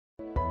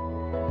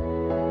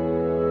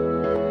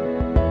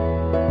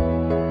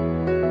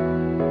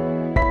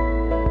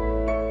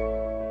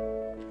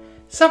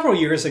Several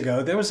years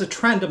ago, there was a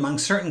trend among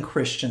certain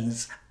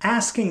Christians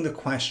asking the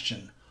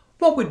question,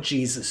 what would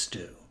Jesus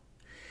do?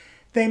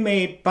 They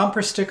made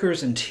bumper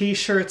stickers and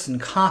t-shirts and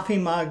coffee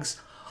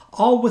mugs,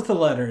 all with the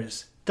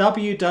letters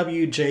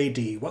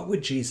WWJD, what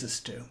would Jesus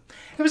do?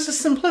 It was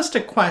a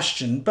simplistic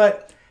question,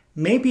 but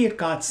maybe it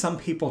got some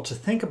people to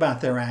think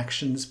about their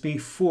actions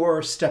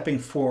before stepping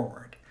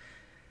forward.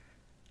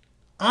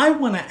 I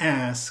want to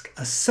ask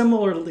a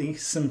similarly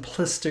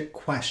simplistic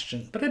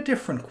question, but a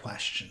different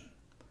question.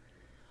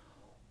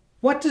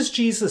 What does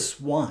Jesus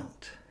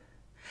want?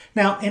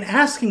 Now, in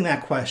asking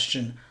that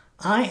question,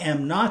 I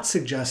am not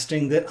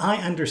suggesting that I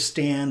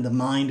understand the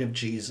mind of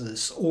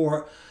Jesus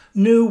or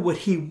knew what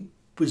he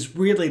was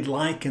really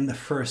like in the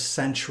first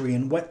century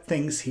and what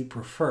things he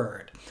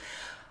preferred.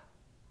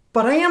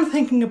 But I am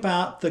thinking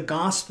about the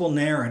gospel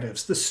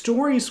narratives, the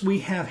stories we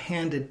have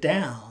handed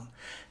down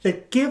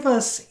that give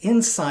us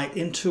insight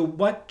into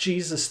what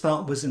Jesus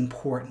thought was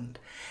important.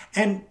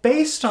 And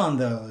based on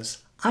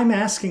those, I'm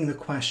asking the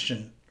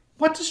question,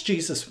 what does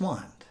Jesus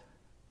want?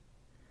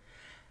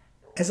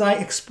 As I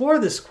explore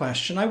this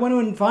question, I want to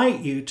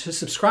invite you to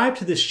subscribe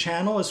to this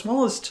channel as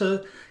well as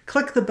to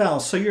click the bell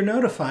so you're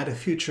notified of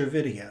future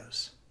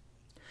videos.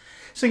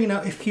 So,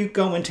 if you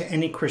go into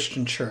any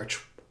Christian church,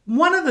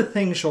 one of the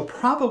things you'll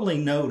probably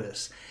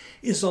notice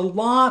is a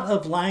lot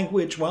of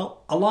language,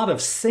 a lot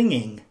of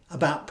singing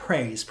about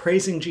praise,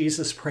 praising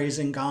Jesus,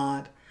 praising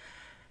God.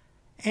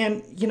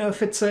 And,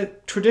 if it's a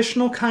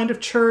traditional kind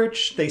of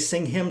church, they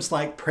sing hymns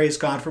like Praise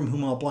God from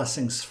whom all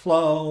blessings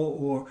flow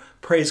or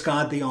Praise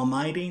God the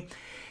Almighty.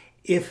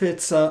 If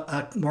it's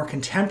a more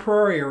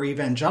contemporary or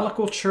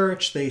evangelical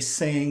church, they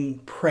sing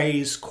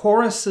praise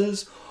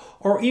choruses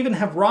or even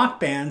have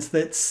rock bands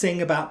that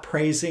sing about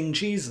praising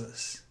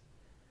Jesus.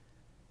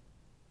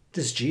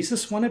 Does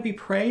Jesus want to be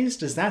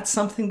praised? Is that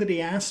something that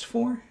he asked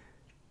for?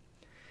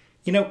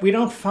 We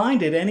don't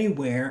find it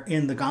anywhere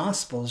in the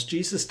Gospels.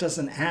 Jesus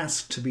doesn't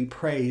ask to be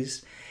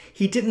praised.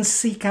 He didn't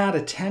seek out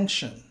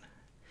attention.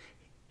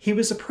 He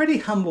was a pretty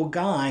humble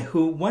guy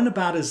who went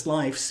about his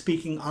life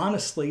speaking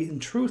honestly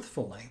and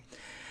truthfully.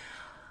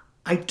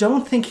 I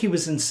don't think he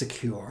was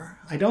insecure.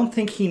 I don't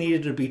think he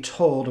needed to be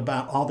told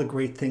about all the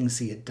great things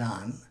he had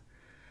done.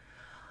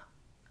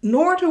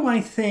 Nor do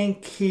I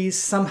think he's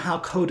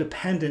somehow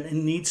codependent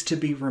and needs to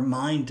be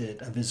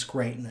reminded of his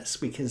greatness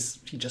because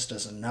he just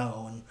doesn't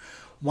know and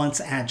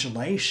wants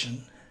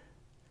adulation.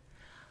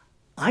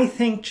 I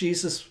think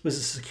Jesus was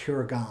a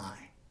secure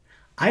guy.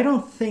 I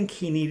don't think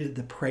he needed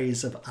the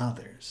praise of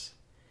others.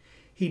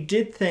 He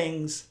did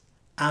things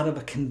out of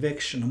a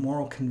conviction, a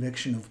moral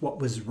conviction of what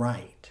was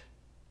right.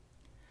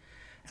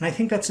 And I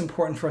think that's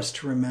important for us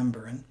to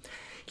remember. And,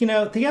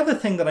 the other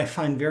thing that I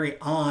find very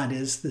odd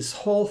is this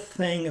whole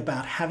thing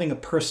about having a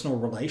personal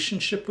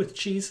relationship with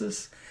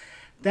Jesus.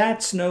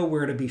 That's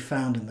nowhere to be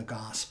found in the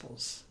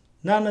Gospels.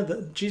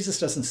 Jesus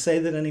doesn't say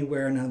that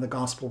anywhere. None of the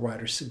gospel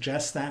writers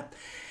suggest that.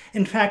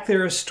 In fact,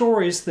 there are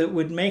stories that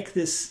would make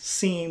this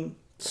seem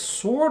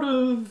sort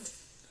of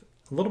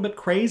a little bit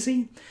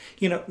crazy.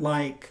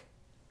 Like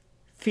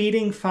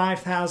feeding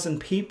 5,000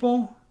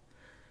 people.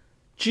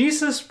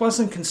 Jesus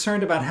wasn't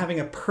concerned about having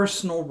a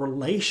personal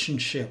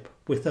relationship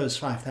with those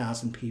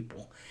 5,000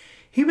 people.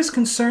 He was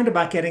concerned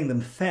about getting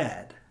them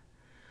fed.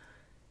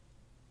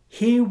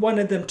 He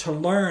wanted them to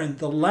learn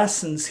the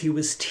lessons he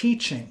was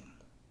teaching.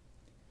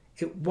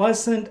 It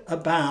wasn't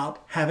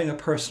about having a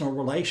personal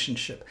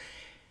relationship.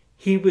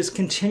 He was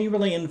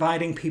continually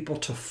inviting people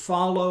to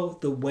follow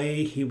the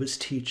way he was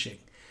teaching.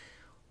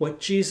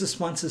 What Jesus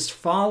wants is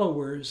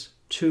followers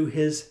to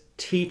his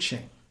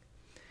teaching.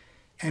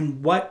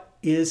 And what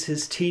is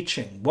his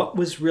teaching? What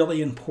was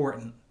really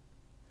important?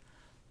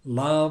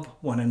 Love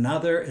one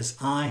another as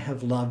I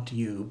have loved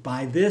you.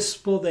 By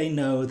this will they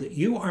know that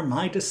you are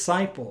my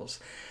disciples,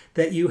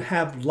 that you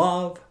have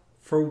love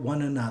for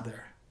one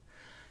another.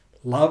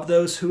 Love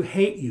those who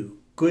hate you.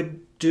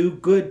 Do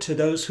good to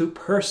those who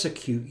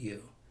persecute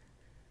you.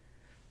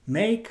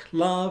 Make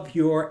love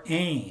your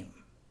aim.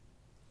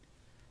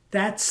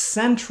 That's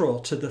central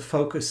to the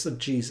focus of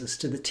Jesus,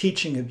 to the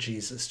teaching of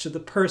Jesus, to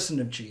the person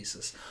of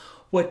Jesus.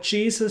 What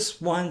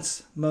Jesus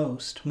wants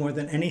most, more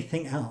than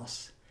anything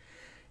else,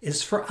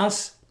 is for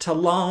us to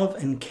love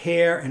and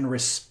care and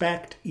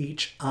respect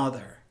each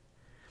other.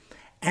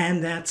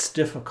 And that's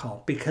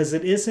difficult because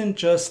it isn't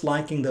just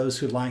liking those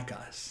who like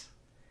us.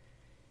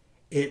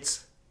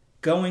 It's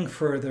going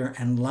further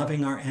and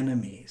loving our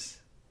enemies,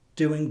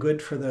 doing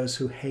good for those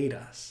who hate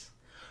us,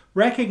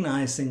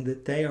 recognizing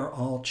that they are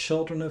all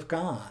children of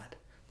God,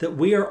 that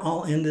we are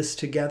all in this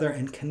together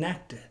and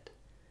connected.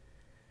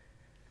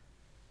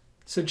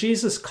 So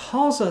Jesus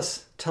calls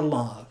us to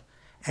love,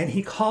 and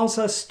he calls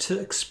us to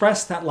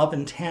express that love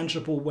in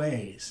tangible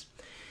ways.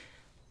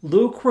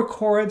 Luke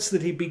records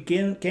that he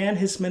began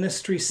his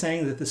ministry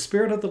saying that the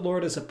Spirit of the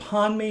Lord is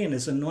upon me and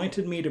has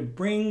anointed me to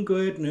bring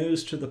good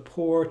news to the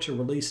poor, to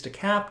release the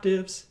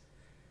captives,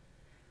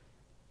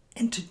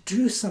 and to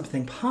do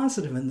something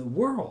positive in the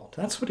world.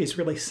 That's what he's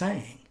really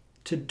saying,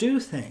 to do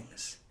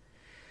things.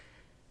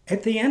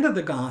 At the end of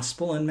the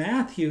gospel in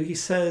Matthew, he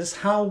says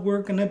how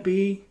we're going to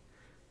be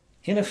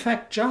in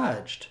effect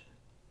judged.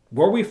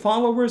 Were we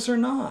followers or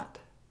not?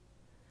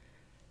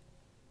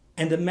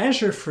 And the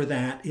measure for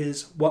that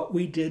is what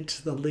we did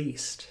to the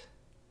least,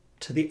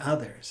 to the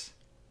others.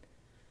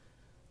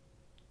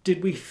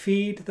 Did we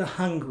feed the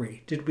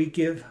hungry? Did we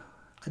give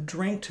a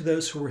drink to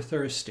those who were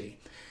thirsty?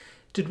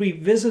 Did we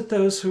visit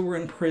those who were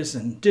in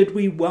prison? Did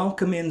we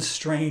welcome in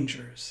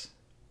strangers?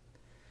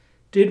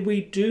 Did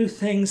we do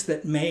things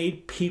that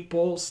made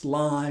people's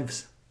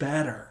lives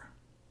better?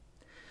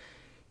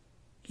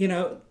 You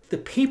know, the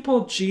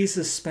people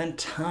Jesus spent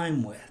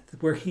time with,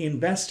 where he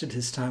invested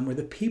his time, were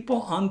the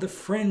people on the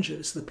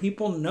fringes, the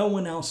people no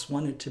one else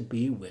wanted to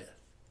be with.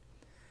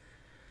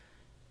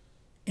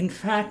 In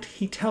fact,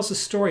 he tells a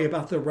story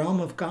about the realm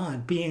of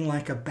God being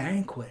like a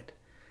banquet.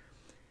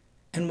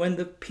 And when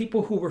the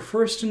people who were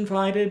first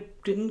invited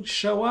didn't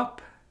show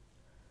up,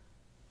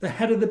 the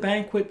head of the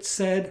banquet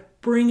said,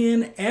 "Bring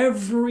in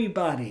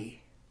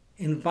everybody.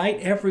 Invite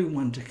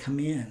everyone to come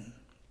in."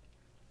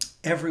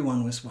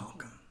 Everyone was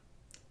welcome.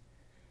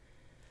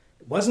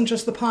 It wasn't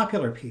just the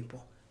popular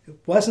people. It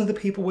wasn't the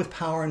people with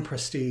power and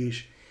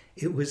prestige.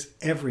 It was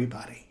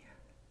everybody.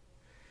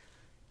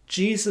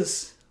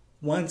 Jesus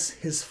wants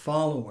his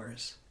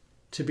followers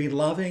to be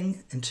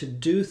loving and to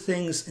do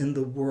things in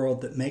the world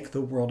that make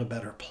the world a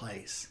better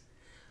place.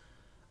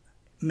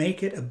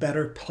 Make it a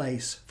better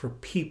place for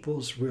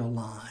people's real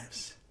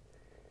lives.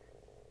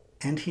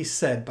 And he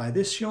said, "By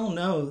this you'll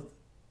know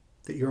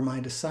that you're my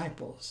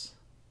disciples,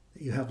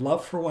 that you have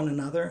love for one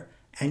another,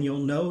 and you'll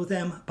know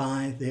them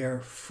by their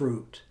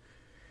fruit."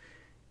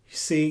 You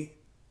see,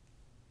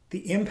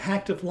 the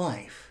impact of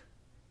life.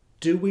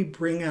 Do we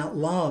bring out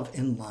love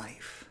in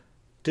life?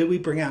 Do we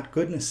bring out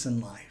goodness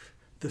in life?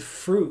 The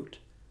fruit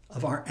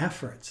of our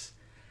efforts.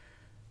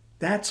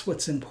 That's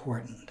what's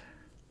important.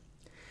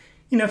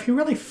 You know, if you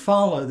really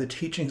follow the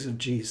teachings of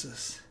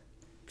Jesus,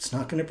 it's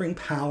not going to bring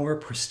power,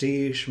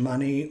 prestige,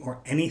 money,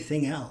 or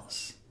anything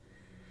else.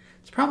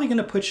 It's probably going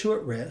to put you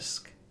at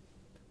risk.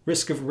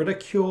 Risk of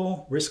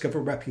ridicule, risk of a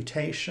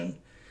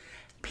reputation.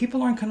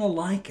 People aren't going to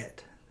like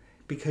it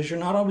because you're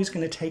not always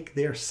going to take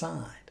their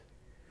side.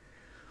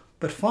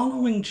 But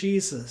following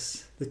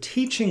Jesus, the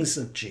teachings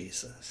of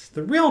Jesus,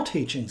 the real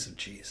teachings of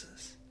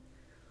Jesus,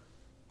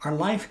 are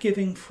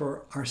life-giving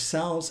for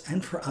ourselves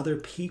and for other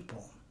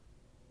people.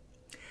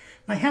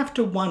 I have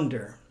to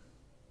wonder,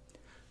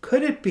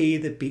 could it be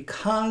that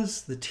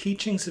because the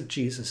teachings of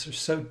Jesus are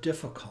so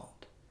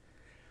difficult,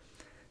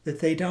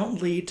 that they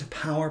don't lead to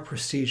power,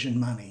 prestige, and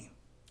money,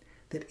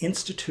 that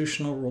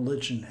institutional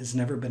religion has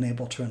never been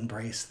able to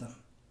embrace them?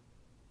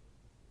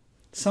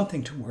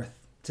 Something worth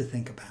to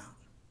think about.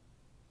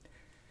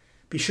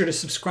 Be sure to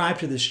subscribe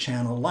to this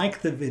channel,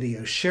 like the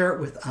video, share it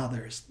with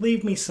others,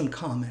 leave me some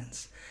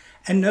comments,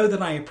 and know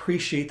that I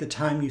appreciate the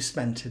time you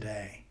spend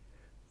today.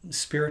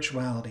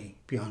 Spirituality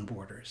beyond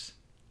borders.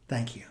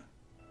 Thank you.